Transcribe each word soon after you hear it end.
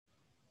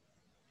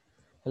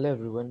Hello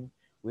everyone,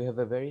 we have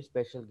a very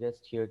special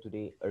guest here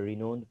today, a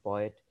renowned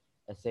poet,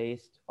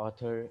 essayist,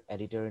 author,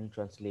 editor and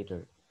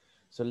translator.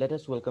 So let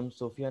us welcome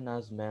Sophia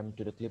Naz ma'am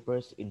to the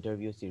Clippers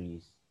interview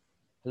series.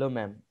 Hello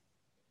ma'am.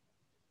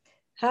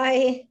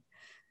 Hi.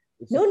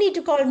 It's a No need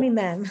to call me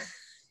ma'am.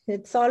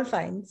 It's all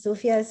fine.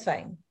 Sophia is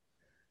fine.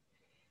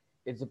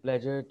 it's a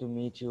pleasure to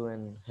meet you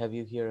and have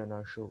you here on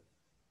our show.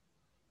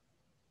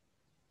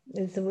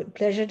 It's a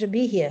pleasure to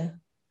be here.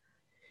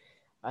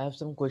 I have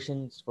some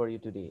questions for you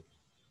today.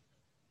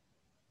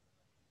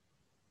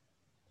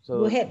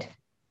 Go So ahead.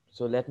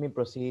 so let me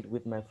proceed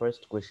with my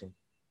first question.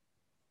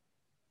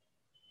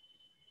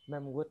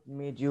 Ma'am, what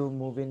made you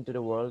move into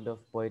the world of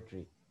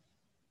poetry?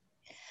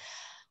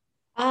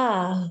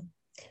 Ah,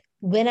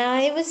 when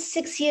I was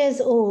 6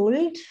 years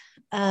old,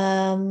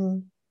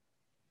 um,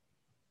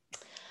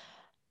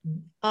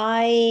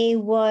 I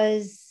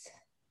was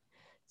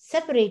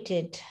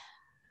separated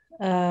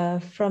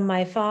from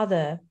my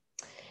father,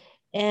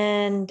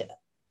 and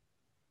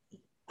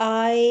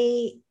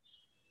I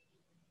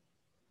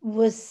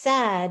was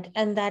sad,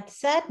 and that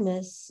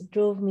sadness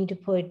drove me to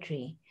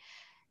poetry.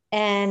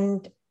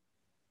 And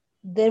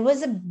there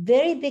was a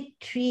very big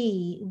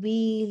tree.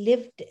 We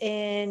lived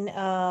in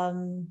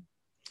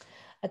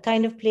a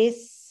kind of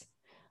place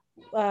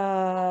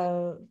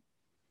uh,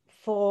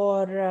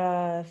 for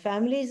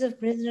families of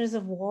prisoners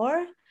of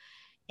war.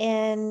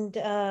 And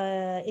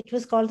it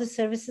was called the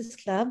Services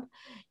Club.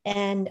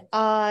 And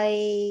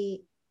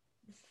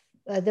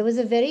there was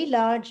a very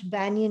large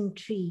banyan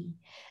tree.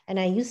 And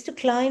I used to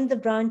climb the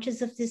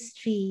branches of this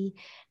tree,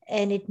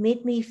 and it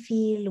made me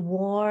feel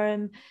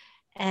warm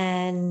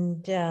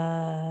and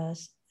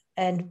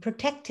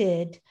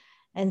protected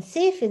and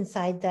safe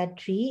inside that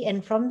tree.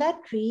 And from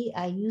that tree,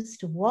 I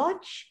used to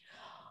watch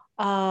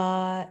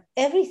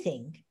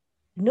everything.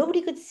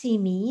 Nobody could see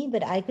me,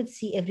 but I could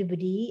see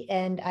everybody,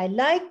 and I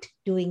liked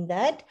doing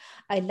that.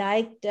 I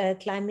liked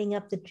climbing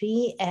up the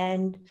tree,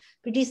 and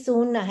pretty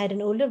soon I had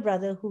an older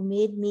brother who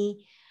made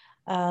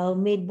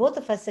both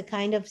of us a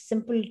kind of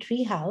simple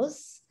tree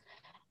house.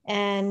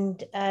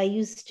 And I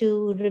used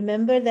to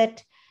remember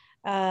that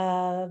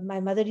my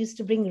mother used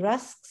to bring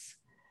rusks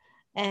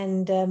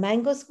and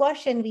mango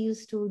squash, and we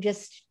used to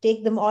just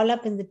take them all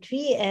up in the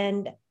tree.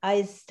 And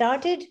I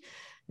started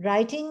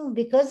writing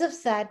because of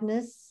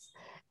sadness,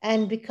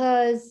 and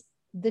because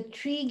the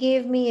tree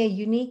gave me a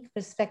unique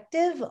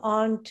perspective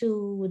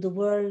onto the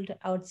world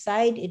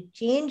outside. It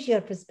changed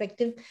your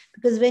perspective,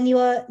 because when you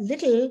are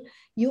little,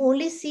 you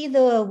only see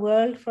the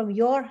world from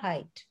your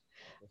height.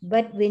 Yes, ma'am.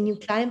 But when you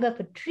climb up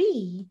a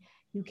tree,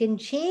 you can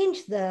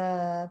change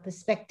the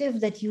perspective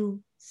that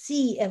you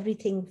see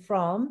everything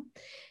from.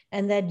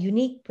 And that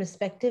unique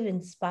perspective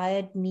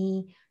inspired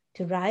me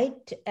to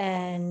write.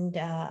 And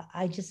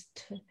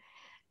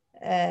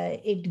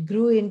it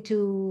grew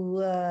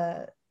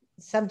into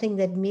something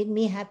that made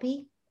me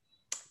happy,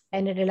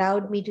 and it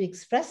allowed me to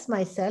express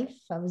myself.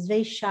 I was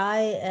very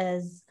shy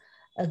as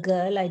a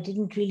girl. I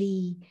didn't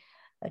really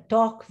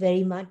talk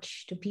very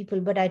much to people,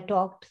 but I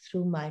talked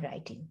through my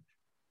writing.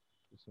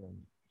 Yes, ma'am.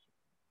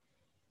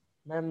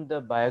 Ma'am,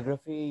 the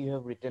biography you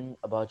have written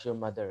about your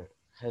mother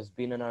has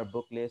been on our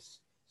book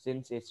list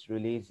since its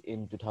release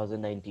in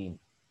 2019.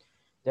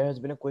 There has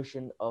been a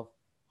question of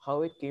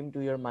how it came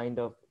to your mind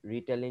of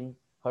retelling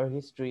her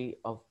history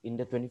of in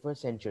the 21st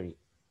century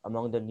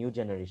among the new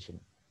generation.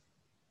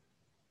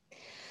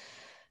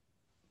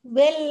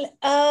 Well,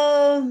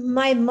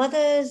 my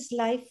mother's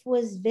life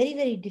was very,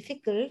 very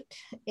difficult,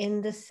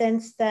 in the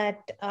sense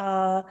that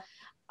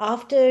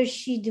after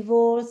she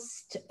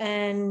divorced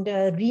and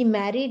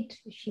remarried,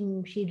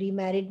 she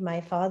remarried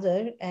my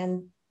father,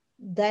 and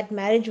that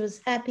marriage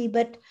was happy,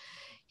 but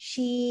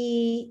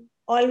she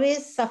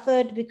always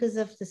suffered because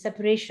of the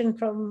separation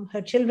from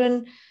her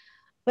children.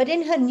 But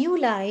in her new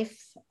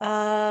life,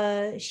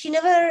 she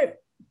never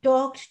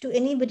talked to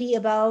anybody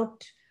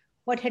about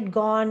what had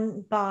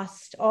gone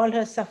past. All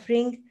her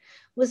suffering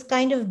was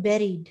kind of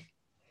buried.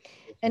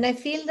 Yes, And ma'am. I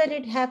feel that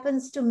it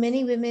happens to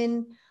many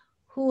women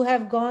who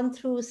have gone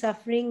through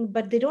suffering,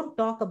 but they don't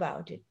talk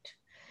about it.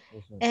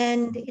 Yes, ma'am.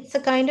 And it's a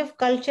kind of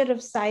culture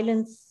of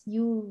silence.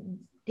 You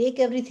take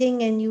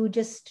everything and you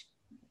just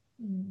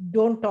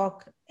don't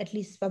talk, at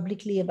least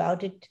publicly,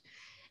 about it.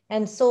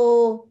 And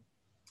so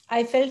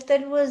I felt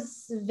that it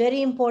was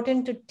very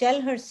important to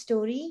tell her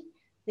story,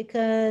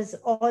 because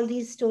all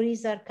these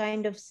stories are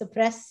kind of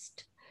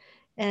suppressed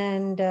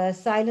and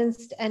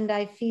silenced. And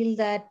I feel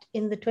that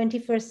in the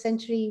 21st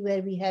century,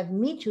 where we have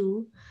Me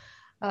Too,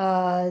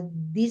 uh,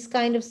 these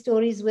kind of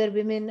stories where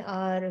women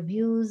are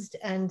abused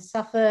and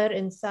suffer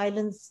in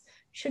silence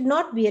should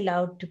not be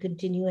allowed to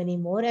continue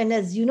anymore. And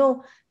as you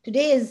know,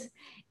 today is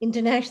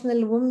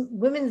International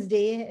Women's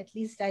Day. At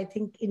least I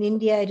think in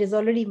India it is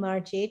already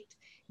March 8th.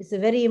 It's a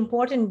very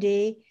important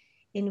day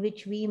in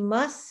which we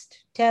must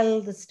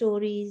tell the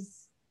stories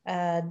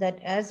that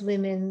as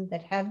women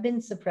that have been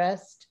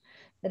suppressed,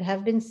 that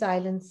have been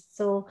silenced.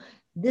 So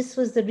this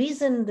was the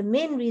reason, the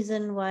main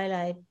reason why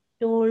I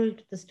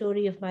told the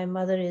story of my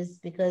mother, is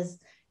because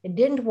I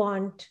didn't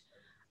want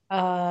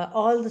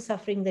all the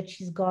suffering that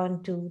she's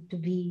gone to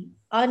be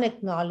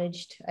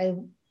unacknowledged.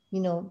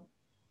 You know,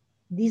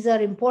 these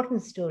are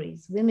important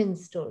stories,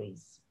 women's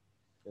stories.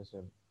 Yes,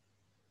 ma'am.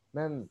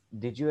 Ma'am,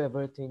 did you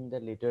ever think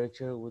that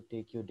literature would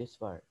take you this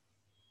far?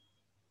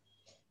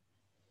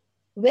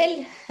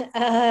 Well,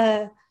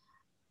 uh,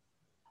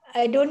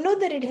 I don't know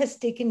that it has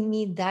taken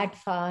me that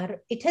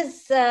far. It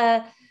has.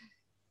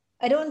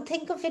 I don't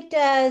think of it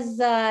as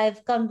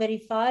I've come very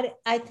far.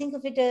 I think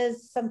of it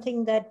as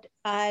something that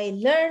I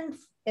learn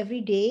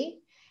every day.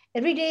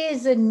 Every day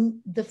is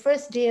the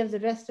first day of the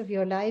rest of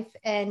your life,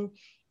 and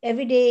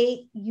every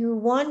day you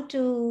want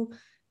to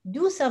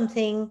do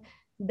something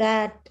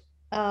that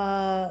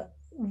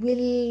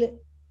will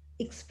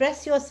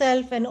express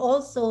yourself and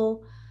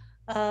also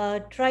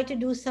try to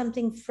do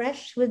something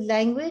fresh with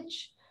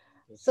language.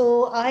 Yes, ma'am.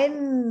 So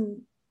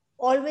I'm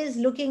always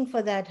looking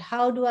for that.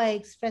 How do I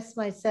express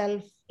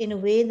myself in a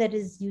way that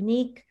is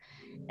unique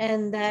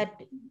and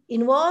that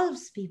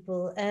involves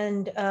people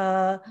and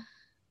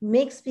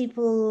makes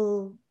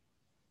people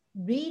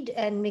read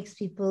and makes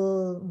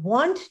people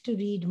want to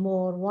read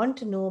more, want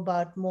to know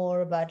about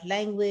more about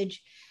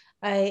language.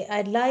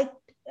 I'd like,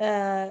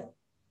 uh,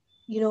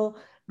 you know,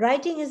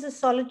 writing is a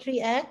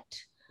solitary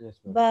act, Yes,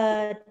 ma'am.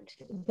 but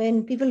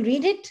when people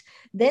read it,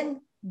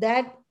 then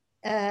that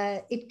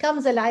it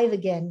comes alive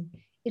again.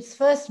 Its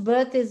first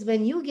birth is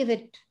when you give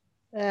it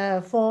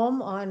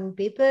form on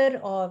paper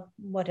or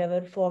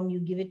whatever form you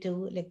give it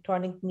to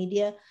electronic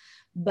media.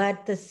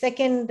 But the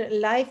second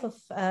life of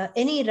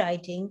any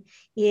writing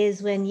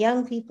is when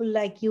young people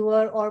like you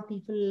or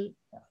people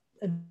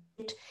read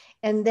it,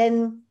 and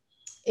then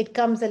it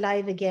comes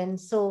alive again.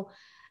 So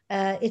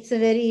it's a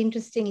very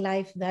interesting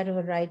life, that of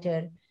a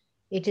writer.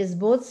 It is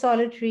both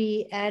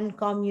solitary and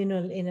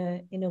communal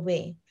in a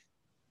way.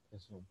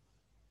 Yes, ma'am.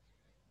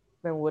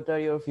 Ma'am, what are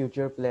your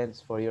future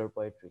plans for your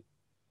poetry?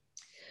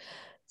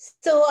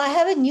 So I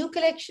have a new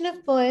collection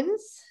of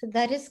poems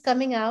that is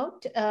coming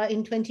out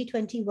in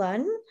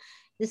 2021.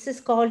 This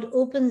is called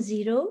Open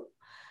Zero.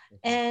 Okay.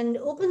 And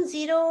Open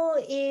Zero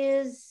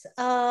is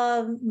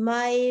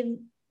my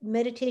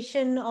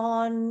meditation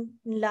on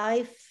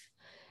life.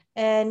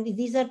 And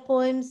these are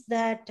poems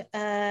that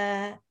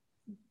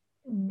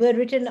were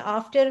written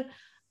after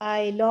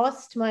I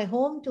lost my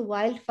home to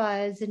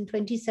wildfires in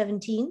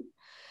 2017. Yes,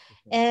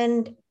 ma'am.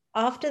 And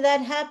after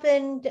that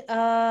happened,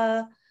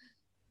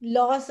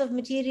 loss of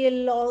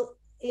material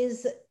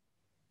is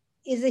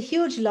a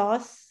huge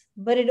loss,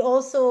 but it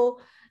also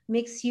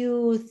makes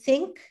you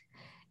think.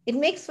 It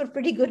makes for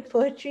pretty good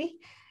poetry,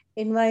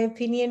 in my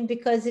opinion,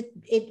 because it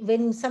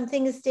when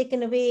something is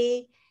taken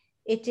away,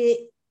 it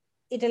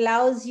it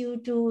allows you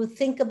to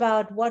think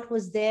about what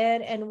was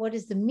there and what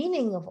is the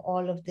meaning of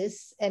all of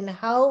this and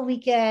how we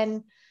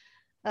can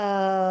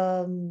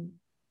um,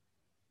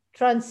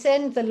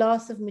 transcend the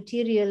loss of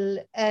material,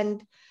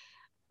 and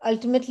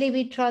ultimately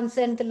we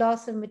transcend the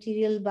loss of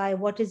material by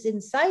what is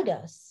inside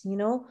us. You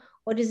know,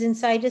 what is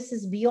inside us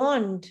is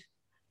beyond.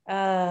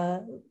 uh,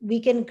 we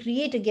can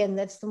create again.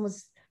 That's the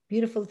most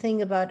beautiful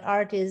thing about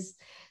art, is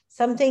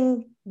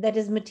something that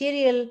is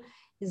material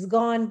is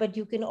gone, but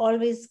you can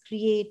always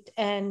create,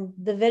 and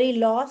the very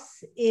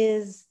loss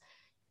is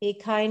a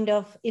kind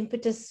of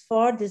impetus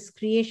for this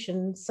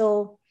creation.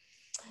 So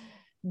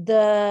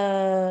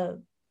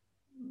the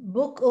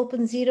book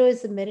Open Zero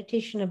is a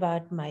meditation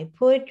about my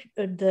poetry,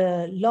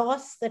 the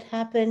loss that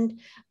happened,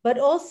 but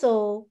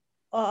also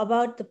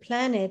about the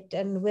planet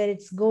and where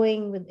it's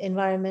going with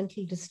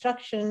environmental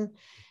destruction,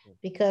 Yes, ma'am.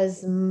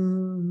 because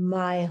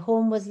my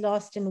home was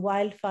lost in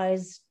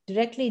wildfires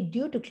directly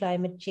due to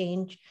climate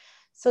change.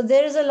 So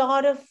there's a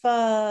lot of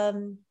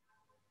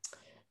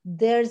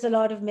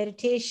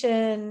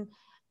meditation,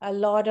 a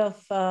lot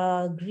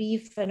of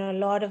grief, and a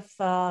lot of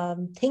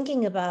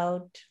thinking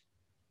about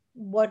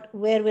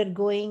where we're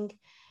going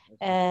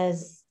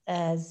Yes,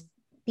 ma'am. as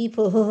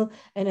people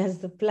and as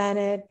the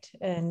planet.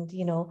 And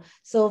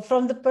so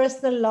from the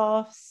personal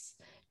loss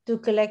to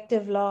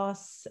collective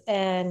loss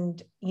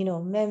and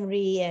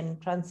memory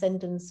and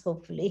transcendence,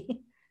 hopefully.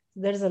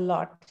 There's a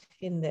lot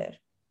in there.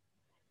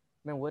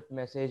 Ma'am, what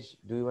message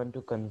do you want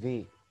to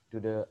convey to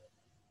the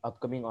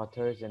upcoming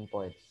authors and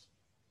poets?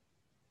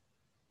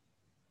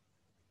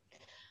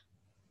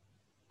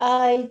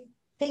 I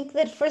think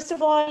that first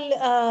of all,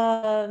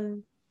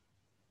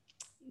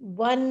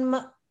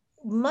 one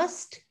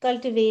must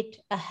cultivate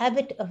a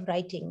habit of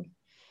writing.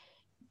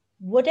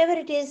 Whatever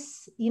it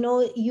is,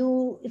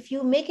 you if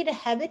you make it a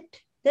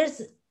habit,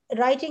 there's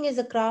writing is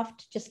a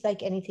craft just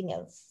like anything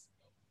else.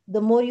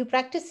 The more you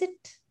practice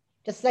it,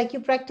 just like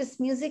you practice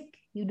music,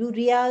 you do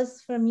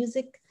riyaz for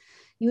music,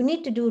 you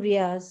need to do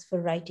riyaz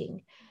for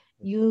writing.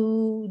 Yes, ma'am.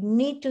 You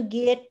need to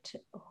get,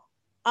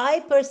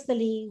 I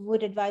personally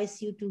would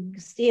advise you to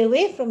stay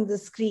away from the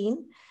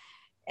screen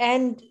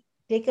and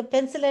take a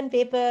pencil and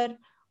paper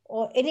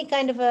or any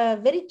kind of a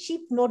very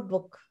cheap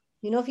notebook.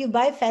 If you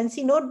buy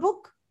fancy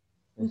notebook,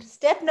 Yes.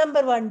 step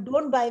number one,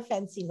 don't buy a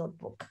fancy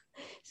notebook.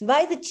 So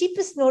buy the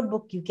cheapest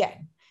notebook you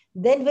can.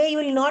 Then where you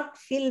will not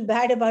feel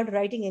bad about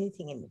writing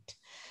anything in it.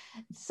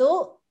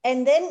 So,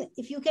 and then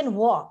if you can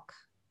walk,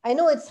 I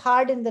know it's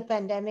hard in the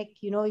pandemic,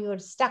 you're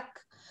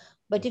stuck,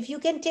 but Yes. if you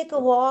can take a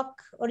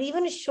walk or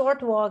even a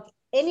short walk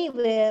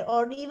anywhere,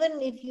 or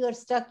even if you're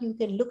stuck, you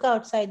can look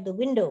outside the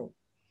window.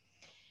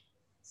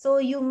 So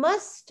you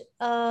must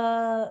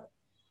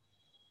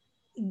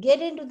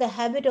get into the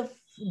habit of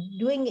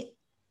doing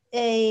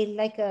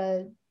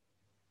a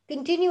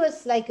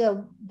continuous,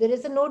 there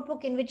is a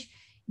notebook in which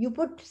you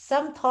put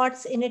some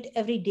thoughts in it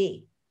every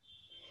day.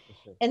 Yes,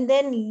 sir. And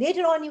then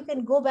later on, you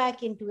can go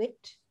back into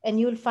it and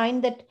you'll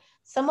find that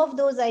some of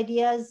those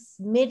ideas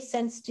made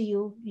sense to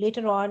you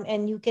later on,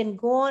 and you can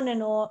go on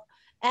and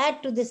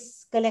add to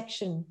this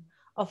collection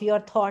of your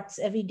thoughts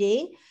every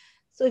day.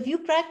 So if you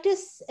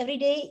practice every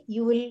day,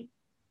 you will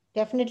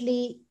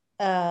definitely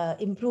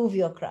improve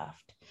your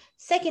craft.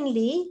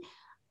 Secondly,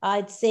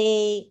 I'd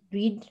say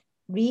read,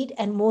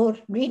 and more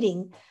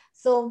reading.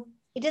 So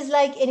it is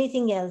like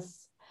anything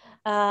else.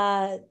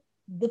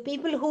 The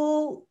people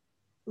who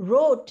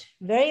wrote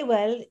very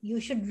well, you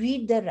should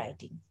read their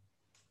writing.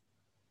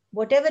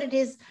 Whatever it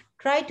is,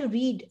 try to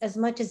read as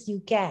much as you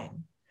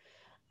can.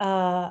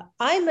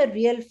 I'm a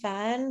real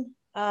fan,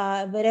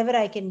 wherever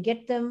I can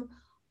get them,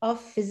 of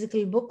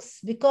physical books,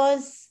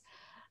 because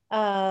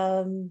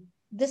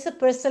this is a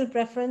personal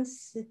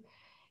preference,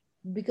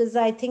 because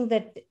I think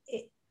that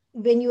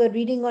when you are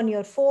reading on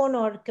your phone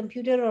or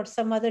computer or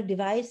some other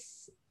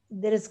device,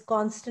 there is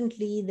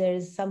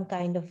some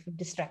kind of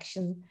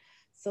distraction.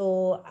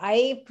 So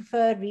I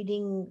prefer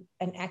reading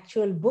an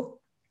actual book,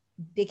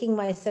 taking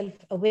myself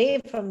away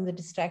from the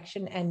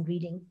distraction and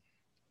reading.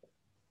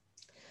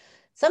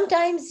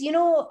 Sometimes, you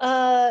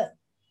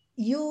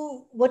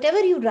whatever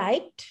you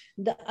write,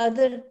 the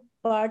other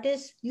part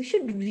is you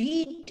should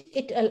read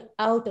it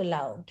out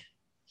aloud.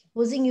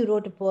 Supposing you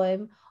wrote a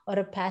poem or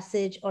a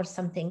passage or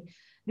something,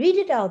 read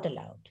it out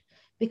aloud,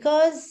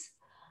 because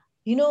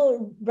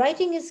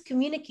writing is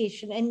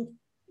communication. And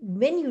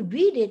when you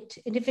read it,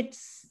 and if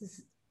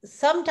it's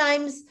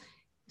sometimes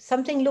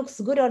something looks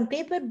good on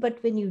paper,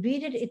 but when you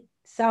read it, it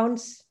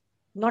sounds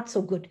not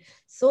so good.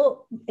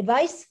 So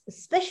advice,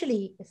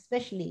 especially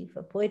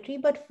for poetry,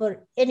 but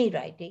for any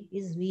writing,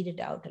 is read it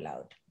out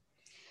aloud.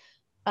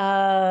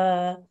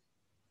 uh,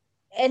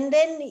 and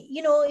then,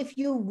 if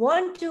you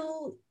want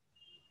to,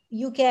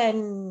 you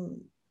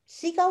can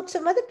seek out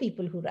some other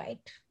people who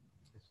write.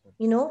 Yes, sir.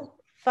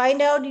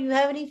 Find out, do you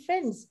have any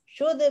friends,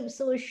 show them,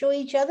 so show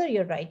each other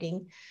your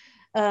writing.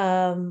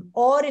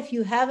 Or if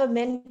you have a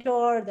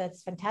mentor,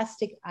 that's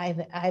fantastic.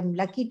 I'm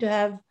lucky to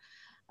have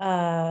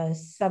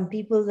some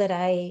people that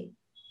I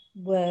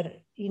were,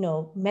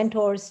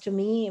 mentors to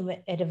me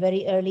at a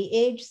very early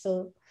age.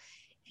 So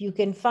if you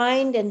can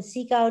find and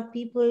seek out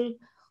people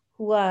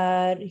who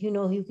are,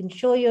 you can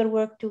show your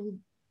work to,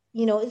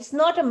 it's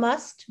not a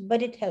must,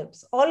 but it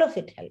helps. All of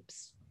it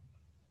helps.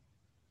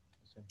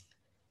 Yes, sir.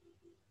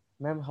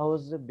 Ma'am, how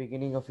was the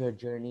beginning of your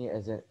journey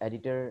as an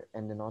editor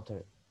and an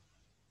author?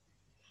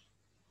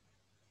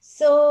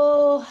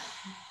 So,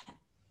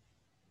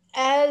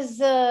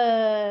 as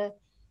an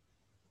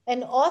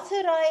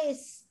author,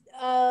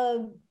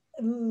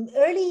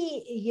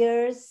 early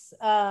years,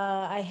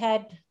 I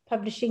had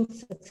publishing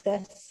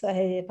success.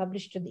 I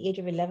published at the age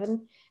of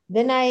 11.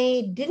 Then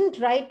I didn't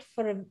write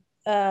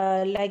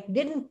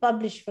didn't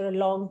publish for a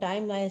long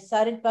time. I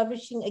started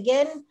publishing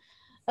again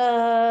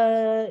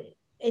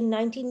in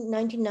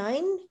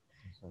 1999.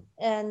 Yes, sir.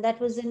 And that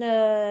was in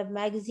a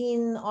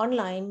magazine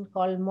online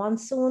called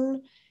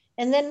Monsoon.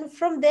 And then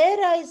from there,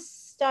 I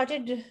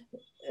started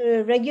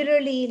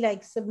regularly,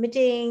 like,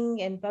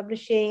 submitting and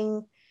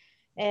publishing,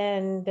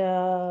 and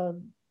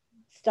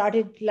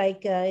started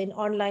in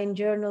online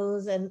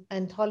journals and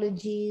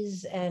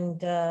anthologies.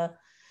 And I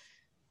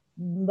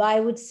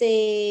would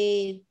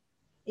say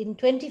in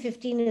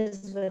 2015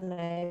 is when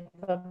I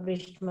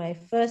published my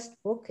first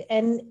book.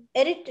 And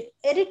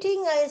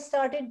editing, I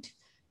started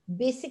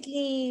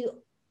basically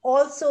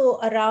also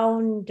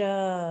around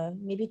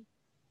maybe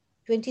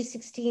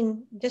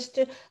 2016, just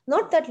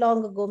not that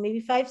long ago, maybe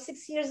 5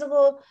 6 years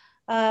ago.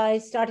 I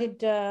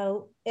started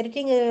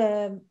editing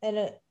a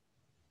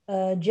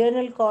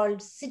journal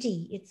called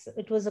City.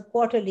 It was a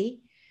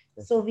quarterly.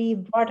 Yes, So sir. we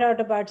brought out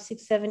about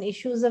 6 7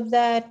 issues of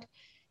that.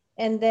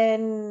 And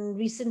then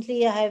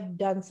recently I have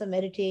done some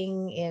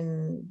editing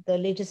in the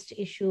latest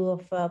issue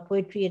of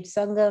Poetry at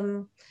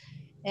Sangam.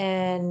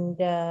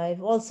 And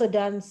I've also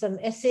done some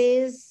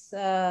essays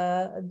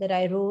that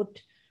I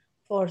wrote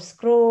for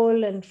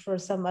Scroll and for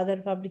some other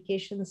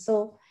publications.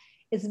 So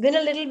it's been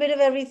a little bit of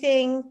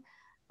everything.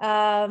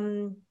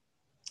 Um,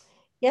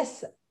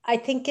 yes, I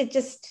think it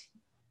just,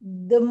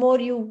 the more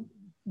you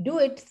do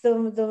it,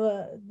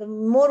 the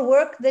more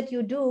work that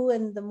you do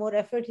and the more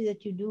effort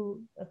that you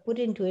do put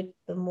into it,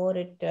 the more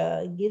it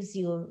gives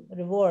you a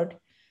reward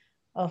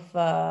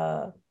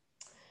of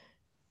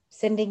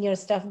sending your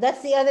stuff.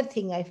 That's the other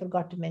thing I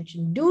forgot to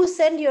mention. Do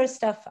send your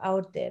stuff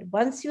out there.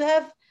 Once you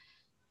have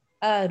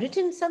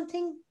written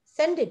something,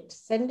 send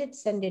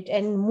it.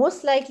 And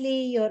most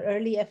likely your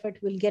early effort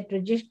will get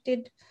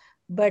rejected,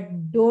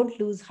 but don't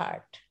lose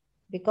heart,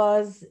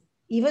 because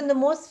Even the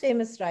most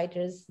famous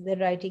writers, their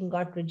writing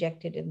got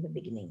rejected in the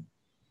beginning.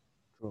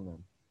 True,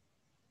 ma'am.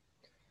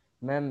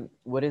 Ma'am,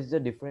 what is the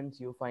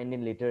difference you find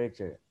in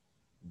literature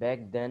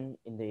back then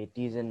in the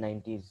 80s and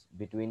 90s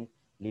between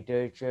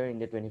literature in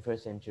the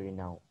 21st century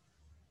now?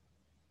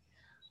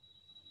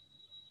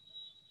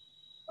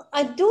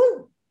 I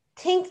don't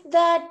think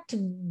that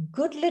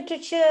good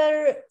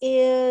literature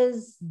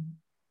is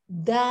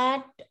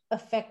that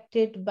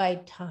affected by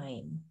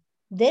time.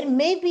 There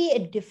may be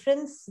a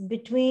difference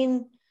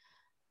between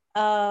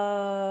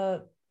uh,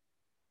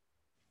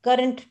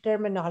 current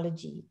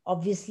terminology.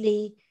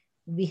 Obviously,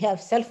 we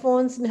have cell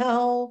phones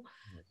now.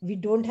 Yes. We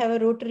don't have a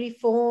rotary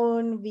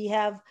phone. We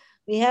have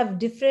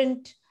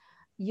different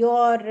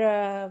your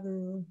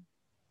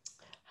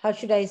how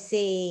should I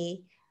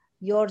say,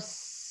 your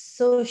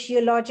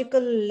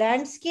sociological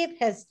landscape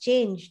has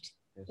changed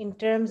Yes, in ma'am.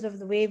 terms of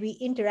the way we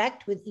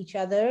interact with each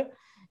other.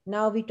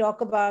 Now we talk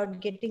about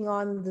getting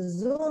on the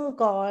Zoom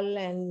call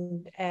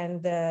and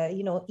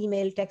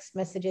email, text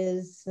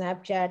messages,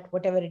 Snapchat,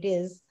 whatever it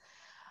is.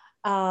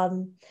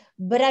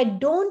 But I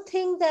don't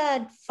think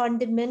that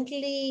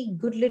fundamentally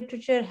good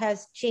literature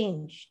has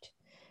changed,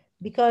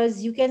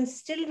 because you can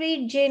still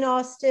read Jane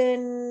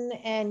Austen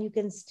and you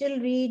can still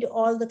read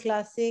all the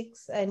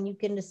classics, and you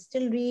can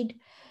still read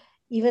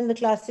even the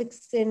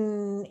classics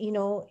in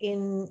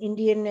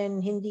Indian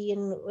and Hindi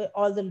and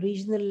all the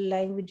regional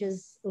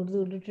languages,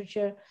 Urdu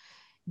literature.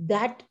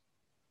 That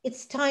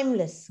it's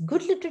timeless.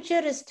 Good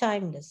literature is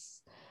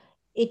timeless.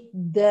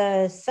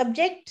 The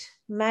subject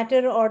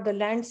matter or the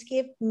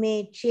landscape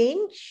may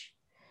change,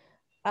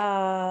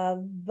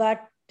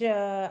 but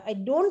I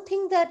don't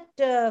think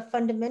that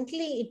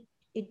fundamentally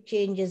it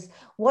changes.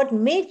 What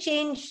may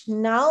change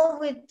now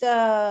with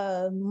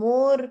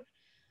more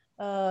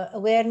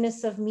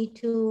awareness of Me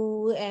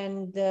Too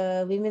and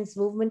the women's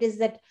movement is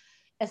that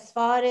as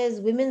far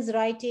as women's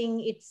writing,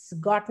 it's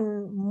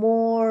gotten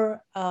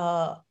more,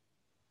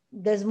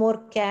 there's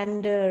more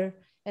candor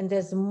and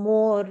there's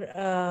more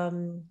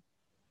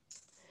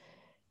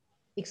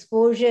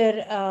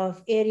exposure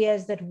of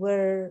areas that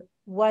were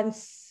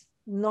once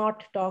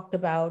not talked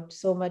about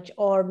so much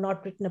or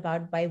not written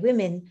about by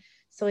women.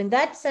 So in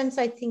that sense,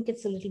 I think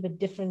it's a little bit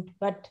different.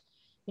 But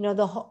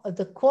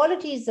the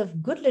qualities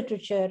of good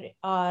literature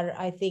are,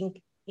 I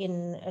think,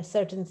 in a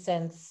certain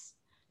sense,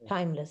 Yes.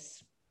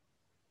 timeless.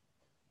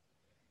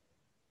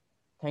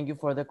 Thank you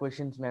for the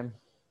questions, ma'am.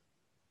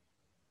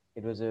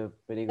 It was a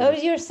pretty Oh,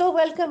 good. you're so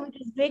welcome. It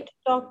was great to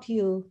talk to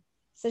you.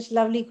 Such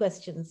lovely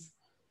questions.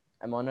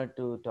 I'm honored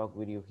to talk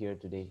with you here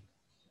today.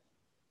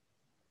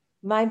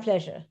 My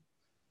pleasure.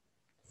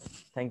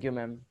 Thank you,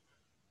 ma'am.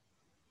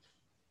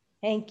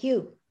 Thank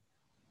you.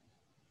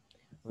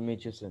 We'll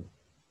meet you soon.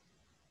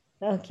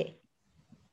 Okay.